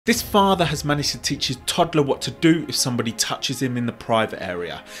This father has managed to teach his toddler what to do if somebody touches him in the private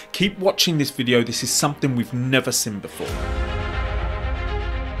area. Keep watching this video, this is something we've never seen before.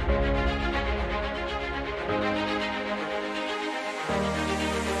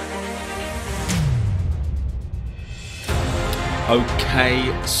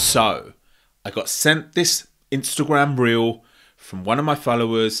 Okay, so I got sent this Instagram reel from one of my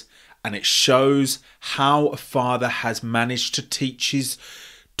followers, and it shows how a father has managed to teach his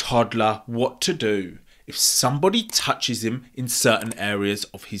toddler what to do if somebody touches him in certain areas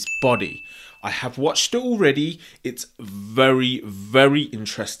of his body. I have watched it already. It's very, very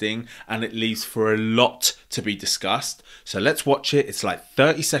interesting, and it leaves for a lot to be discussed. So let's watch it. It's like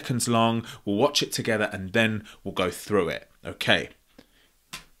 30 seconds long. We'll watch it together and then we'll go through it. Okay.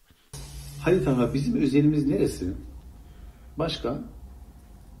 Halit Hanım, bizim özelimiz neresi? Başka?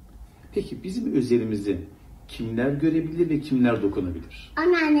 Peki bizim özelimizi kimler görebilir ve kimler dokunabilir?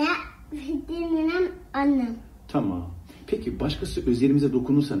 Anneanne, dinlenem annem. Tamam. Peki başkası özelimize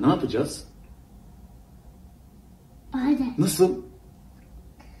dokunursa ne yapacağız? Öyle. Nasıl?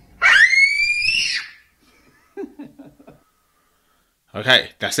 Okay,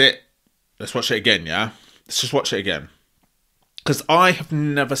 that's it. Let's watch it again, yeah? Let's just watch it again. Because I have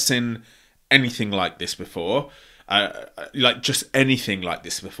never seen anything like this before. Like just anything like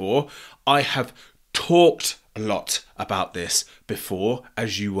this before. I have talked a lot about this before,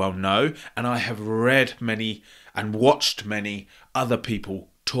 as you well know, and I have read many and watched many other people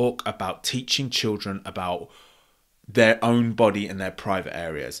talk about teaching children about their own body and their private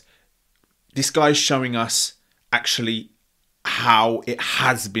areas. This guy's showing us actually how it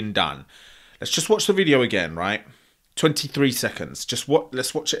has been done. Let's just watch the video again, right? 23 seconds.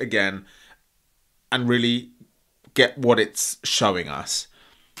 Let's watch it again and really get what it's showing us.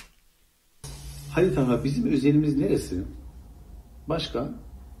 Halit Hanım, bizim özelimiz neresi? Başka?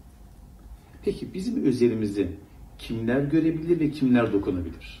 Peki bizim özelimizi kimler görebilir ve kimler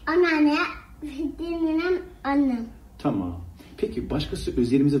dokunabilir? Anneanne, dinlenem annem. Tamam. Peki başkası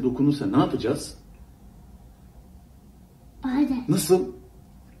özelimize dokunursa ne yapacağız? Öyle. Nasıl?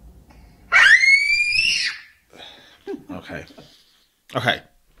 Okay. Okay.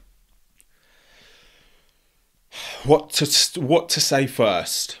 What to say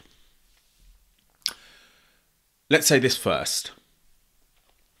first? Let's say this first.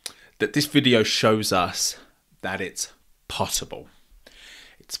 That this video shows us that it's possible.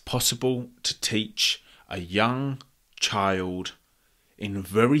 It's possible to teach a young child in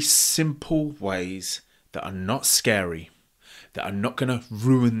very simple ways that are not scary, that are not going to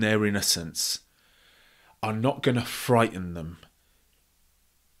ruin their innocence, are not going to frighten them.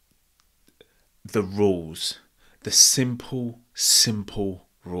 The rules, the simple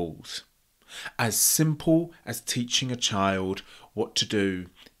rules. As simple as teaching a child what to do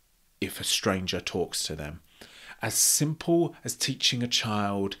if a stranger talks to them. As simple as teaching a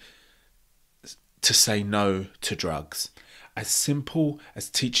child to say no to drugs. As simple as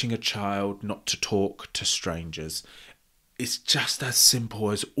teaching a child not to talk to strangers. It's just as simple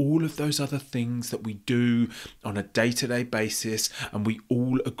as all of those other things that we do on a day-to-day basis, and we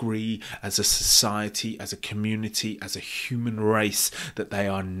all agree as a society, as a community, as a human race that they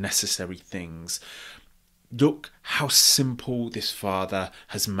are necessary things. Look how simple this father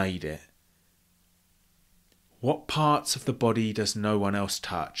has made it. What parts of the body does no one else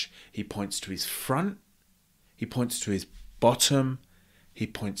touch? He points to his front, he points to his bottom, he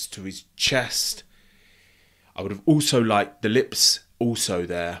points to his chest. I would have also liked the lips also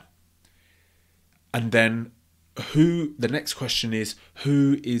there. And then the next question is,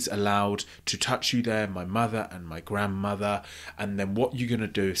 who is allowed to touch you there? My mother and my grandmother. And then what you're going to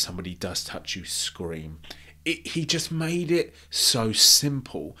do if somebody does touch you, scream. He just made it so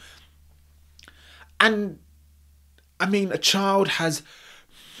simple. And I mean, a child has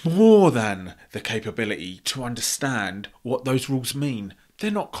more than the capability to understand what those rules mean. They're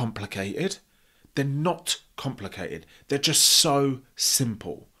not complicated. They're not complicated. They're just so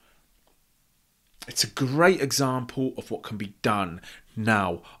simple. It's a great example of what can be done.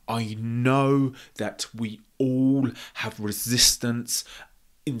 Now, I know that we all have resistance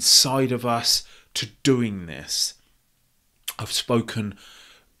inside of us to doing this. I've spoken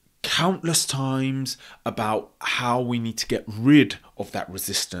countless times about how we need to get rid of that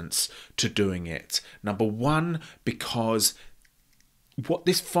resistance to doing it. Number one, because what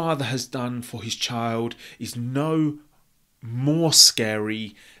this father has done for his child is no more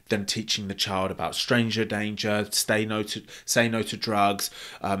scary than teaching the child about stranger danger, say no to drugs,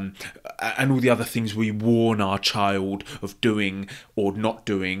 and all the other things we warn our child of doing or not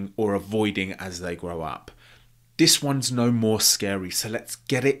doing or avoiding as they grow up. this one's no more scary. So let's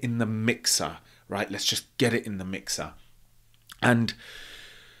get it in the mixer, right? Let's just get it in the mixer. And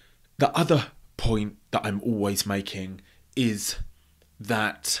the other point that I'm always making is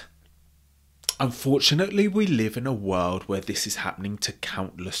that unfortunately we live in a world where this is happening to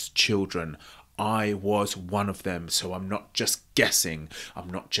countless children. I was one of them, so I'm not just guessing, I'm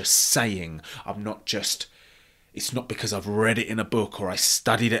not just saying, it's not because I've read it in a book or I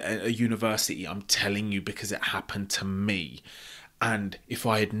studied it at a university. I'm telling you because it happened to me. And if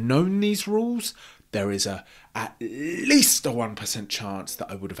I had known these rules, there is at least a 1% chance that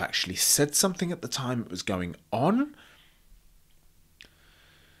I would have actually said something at the time it was going on.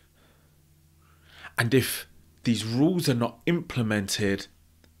 And if these rules are not implemented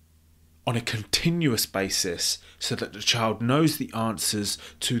on a continuous basis so that the child knows the answers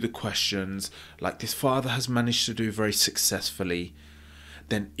to the questions, like this father has managed to do very successfully,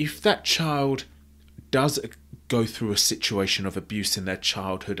 then if that child does go through a situation of abuse in their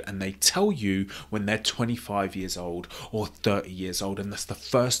childhood and they tell you when they're 25 years old or 30 years old and that's the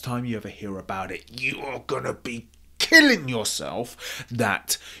first time you ever hear about it, you are going to be killing yourself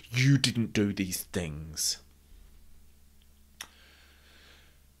that you didn't do these things.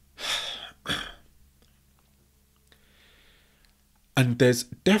 And there's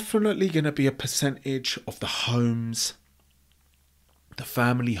definitely going to be a percentage of the homes, the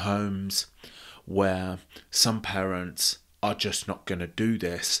family homes, where some parents are just not going to do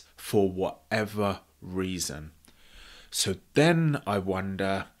this for whatever reason. So then I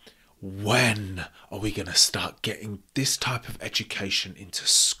wonder, when are we going to start getting this type of education into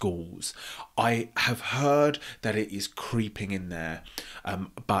schools? I have heard that it is creeping in there,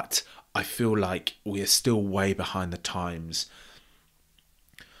 but I feel like we are still way behind the times.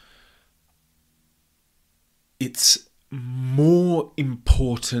 It's more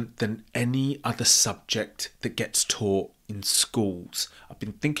important than any other subject that gets taught in schools. I've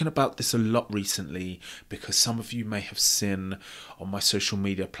been thinking about this a lot recently because some of you may have seen on my social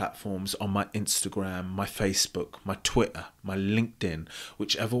media platforms, on my Instagram, my Facebook, my Twitter, my LinkedIn,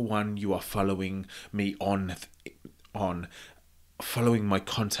 whichever one you are following me on following my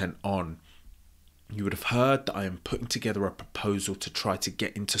content on, you would have heard that I am putting together a proposal to try to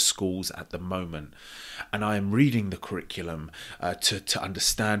get into schools at the moment. And I am reading the curriculum to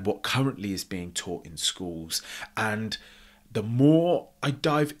understand what currently is being taught in schools. And the more I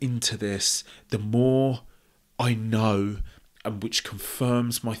dive into this, the more I know, and which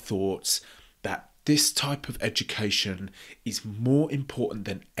confirms my thoughts, that this type of education is more important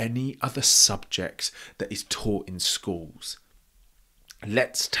than any other subject that is taught in schools.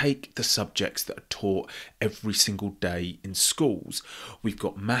 Let's take the subjects that are taught every single day in schools. We've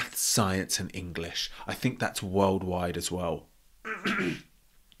got maths, science and English. I think that's worldwide as well.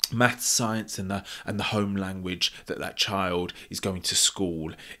 Maths, science and the home language that child is going to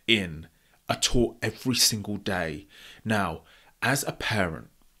school in are taught every single day. Now, as a parent,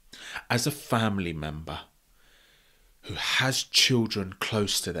 as a family member who has children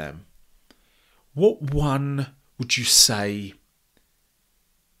close to them, what one would you say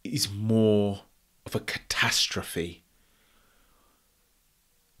is more of a catastrophe?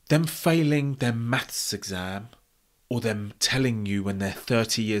 Them failing their maths exam, or them telling you when they're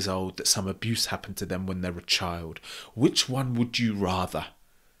 30 years old that some abuse happened to them when they're a child? Which one would you rather?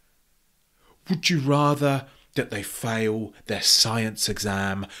 Would you rather that they fail their science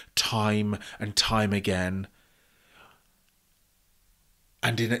exam time and time again,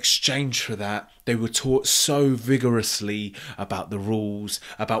 and in exchange for that, they were taught so vigorously about the rules,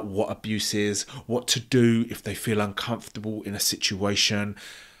 about what abuse is, what to do if they feel uncomfortable in a situation?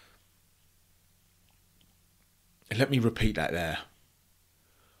 And let me repeat that there.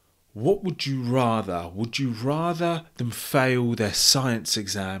 What would you rather? Would you rather them fail their science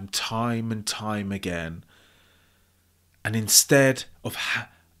exam time and time again, and instead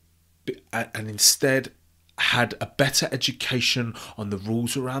had a better education on the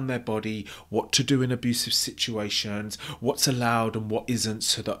rules around their body, what to do in abusive situations, what's allowed and what isn't,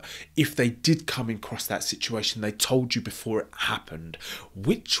 so that if they did come across that situation, they told you before it happened?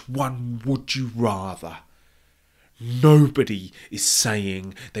 Which one would you rather? Nobody is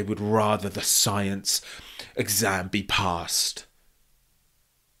saying they would rather the science exam be passed.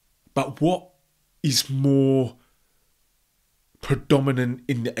 But what is more predominant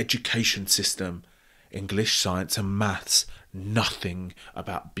in the education system? English, science and maths. Nothing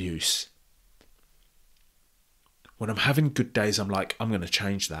about abuse. When I'm having good days, I'm like, I'm going to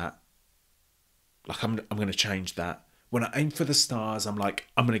change that. I'm going to change that. When I aim for the stars, I'm like,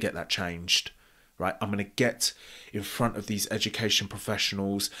 I'm going to get that changed. Right? I'm going to get in front of these education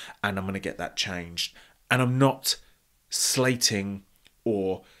professionals and I'm going to get that changed. And I'm not slating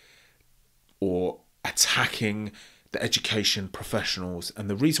or attacking the education professionals. And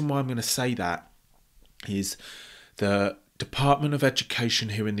the reason why I'm going to say that is the Department of Education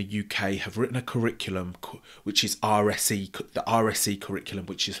here in the UK have written a curriculum which is RSE, the RSE curriculum,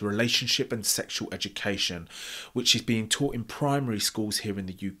 which is Relationship and Sexual Education, which is being taught in primary schools here in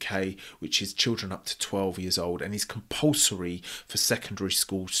the UK, which is children up to 12 years old, and is compulsory for secondary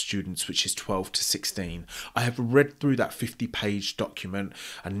school students, which is 12 to 16. I have read through that 50-page document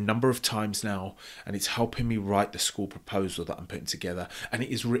a number of times now, and it's helping me write the school proposal that I'm putting together, and it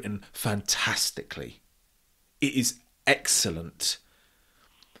is written fantastically. It is excellent.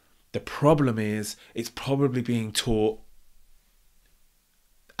 The problem is it's probably being taught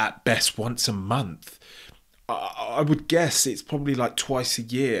at best once a month. I would guess it's probably like twice a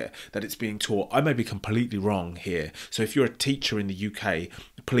year that it's being taught. I may be completely wrong here. So if you're a teacher in the UK,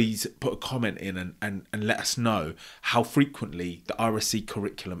 please put a comment in and let us know how frequently the RSE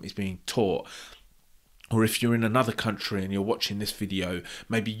curriculum is being taught. Or if you're in another country and you're watching this video,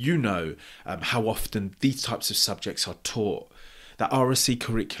 maybe you know how often these types of subjects are taught. The RSE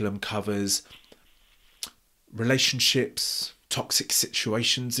curriculum covers relationships, toxic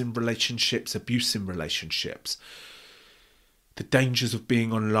situations in relationships, abuse in relationships, the dangers of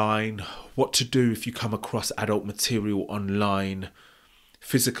being online, what to do if you come across adult material online,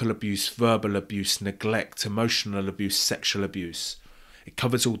 physical abuse, verbal abuse, neglect, emotional abuse, sexual abuse. It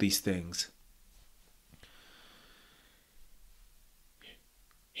covers all these things.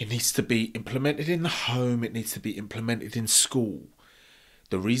 It needs to be implemented in the home. It needs to be implemented in school.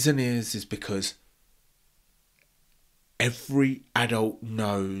 The reason is because every adult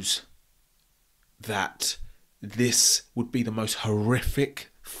knows that this would be the most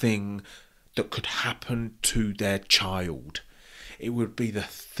horrific thing that could happen to their child. It would be the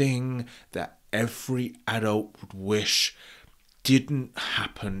thing that every adult would wish didn't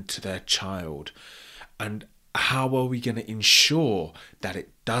happen to their child. And how are we going to ensure that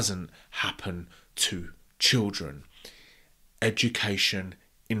it doesn't happen to children? Education,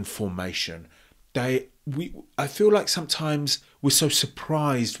 information. I feel like sometimes we're so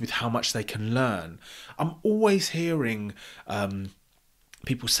surprised with how much they can learn. I'm always hearing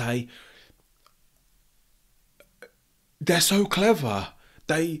people say, they're so clever.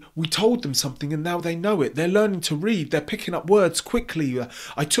 We told them something and now they know it. They're learning to read. They're picking up words quickly.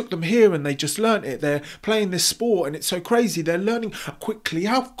 I took them here and they just learnt it. They're playing this sport and it's so crazy. They're learning quickly.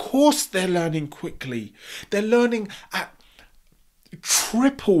 Of course they're learning quickly. They're learning at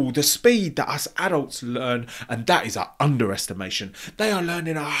triple the speed that us adults learn, and that is an underestimation. They are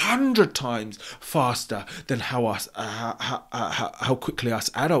learning 100 times faster than how quickly us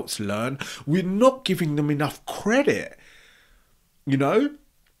adults learn. We're not giving them enough credit. You know,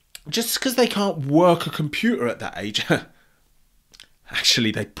 just because they can't work a computer at that age, actually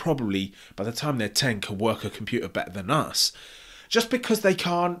they probably, by the time they're 10, can work a computer better than us. Just because they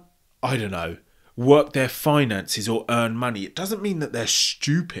can't, I don't know, work their finances or earn money, it doesn't mean that they're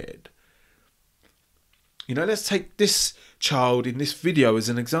stupid. You know, let's take this child in this video as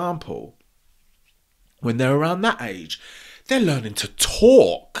an example. When they're around that age, they're learning to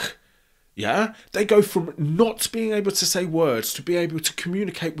talk. Yeah, they go from not being able to say words to be able to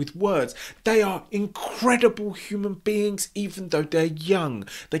communicate with words. They are incredible human beings, even though they're young.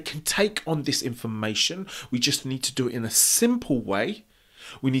 They can take on this information. We just need to do it in a simple way.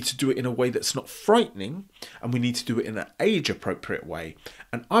 We need to do it in a way that's not frightening, and we need to do it in an age-appropriate way.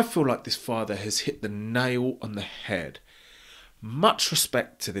 And I feel like this father has hit the nail on the head. Much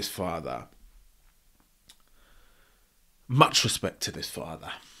respect to this father. Much respect to this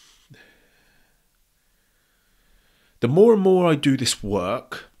father. The more and more I do this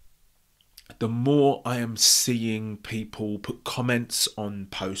work, the more I am seeing people put comments on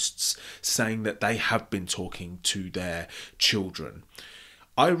posts saying that they have been talking to their children.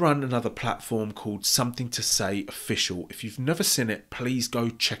 I run another platform called Something to Say Official. If you've never seen it, please go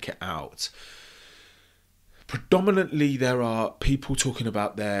check it out. Predominantly, there are people talking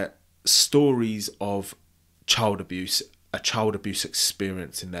about their stories of child abuse, a child abuse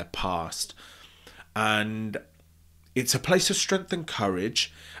experience in their past. And it's a place of strength and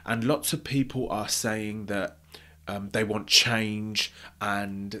courage, and lots of people are saying that they want change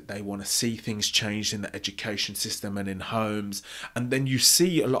and they want to see things changed in the education system and in homes. And then you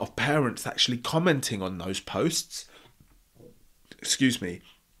see a lot of parents actually commenting on those posts,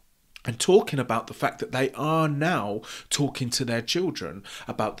 and talking about the fact that they are now talking to their children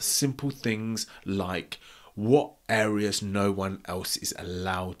about the simple things like what areas no one else is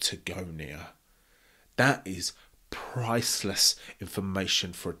allowed to go near. That is priceless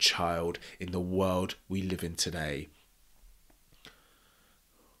information for a child in the world we live in today.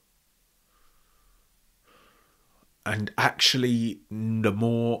 And actually, the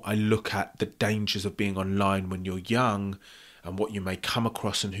more I look at the dangers of being online when you're young and what you may come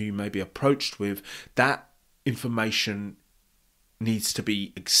across and who you may be approached with, that information needs to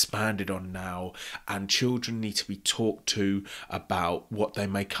be expanded on now, and children need to be talked to about what they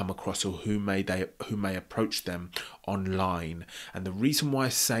may come across or who may approach them online. And the reason why I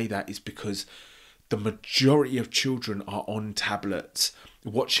say that is because the majority of children are on tablets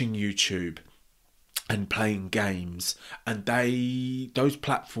watching YouTube and playing games, and those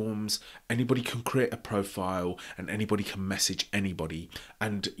platforms, anybody can create a profile and anybody can message anybody.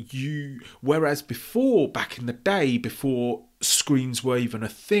 And whereas before, back in the day, before screens were even a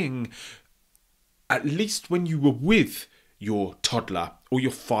thing, at least when you were with your toddler or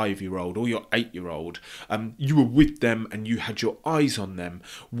your 5-year-old or your 8-year-old, you were with them and you had your eyes on them.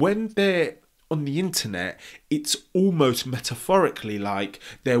 When they're on the internet, it's almost metaphorically like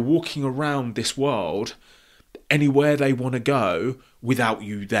they're walking around this world anywhere they want to go without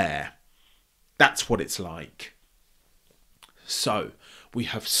you there. That's what it's like. So we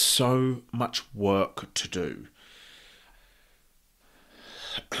have so much work to do.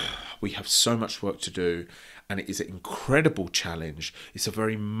 We have so much work to do, and it is an incredible challenge. It's a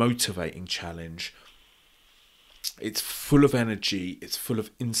very motivating challenge. It's full of energy, it's full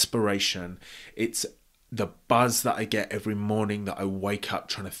of inspiration. It's the buzz that I get every morning that I wake up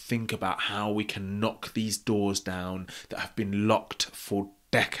trying to think about how we can knock these doors down that have been locked for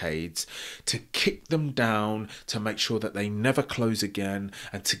decades, to kick them down, to make sure that they never close again,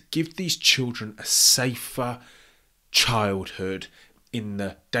 and to give these children a safer childhood in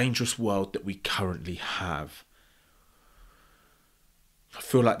the dangerous world that we currently have. I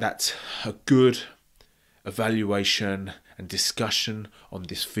feel like that's a good evaluation and discussion on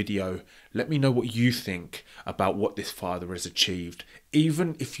this video. Let me know what you think about what this father has achieved,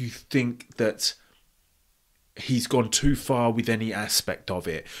 even if you think that he's gone too far with any aspect of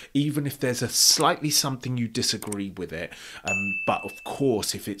it, even if there's a slightly something you disagree with it. But of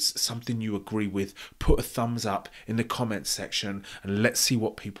course, if it's something you agree with, put a thumbs up in the comments section and let's see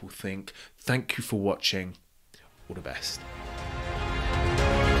what people think. Thank you for watching. All the best.